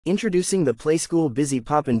Introducing the Playskool Busy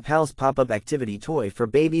Poppin' Pals pop-up activity toy for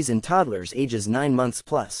babies and toddlers ages 9 months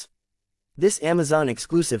plus. This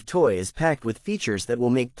Amazon-exclusive toy is packed with features that will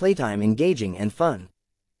make playtime engaging and fun.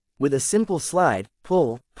 With a simple slide,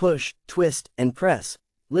 pull, push, twist, and press,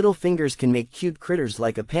 little fingers can make cute critters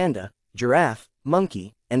like a panda, giraffe,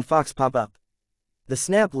 monkey, and fox pop up. The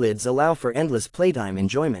snap lids allow for endless playtime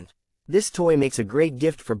enjoyment. This toy makes a great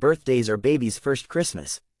gift for birthdays or baby's first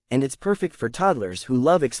Christmas, and it's perfect for toddlers who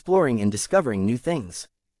love exploring and discovering new things.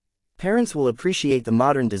 Parents will appreciate the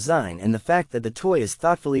modern design and the fact that the toy is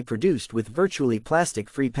thoughtfully produced with virtually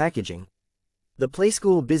plastic-free packaging. The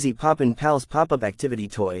Playskool Busy Poppin' Pals pop-up activity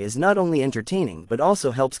toy is not only entertaining but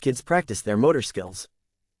also helps kids practice their motor skills.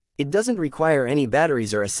 It doesn't require any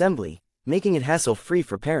batteries or assembly, making it hassle-free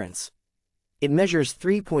for parents. It measures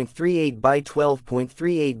 3.38 by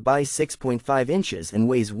 12.38 by 6.5 inches and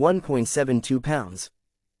weighs 1.72 pounds.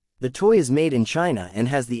 The toy is made in China and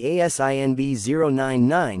has the ASIN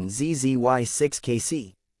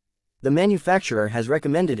B099ZZY6KC. The manufacturer has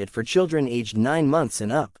recommended it for children aged 9 months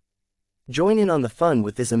and up. Join in on the fun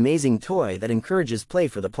with this amazing toy that encourages play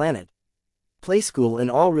for the planet. Playskool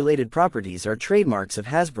and all related properties are trademarks of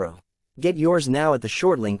Hasbro. Get yours now at the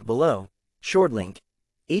short link below. Short link: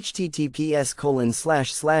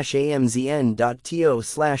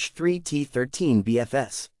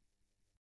 https://amzn.to/3t13bfs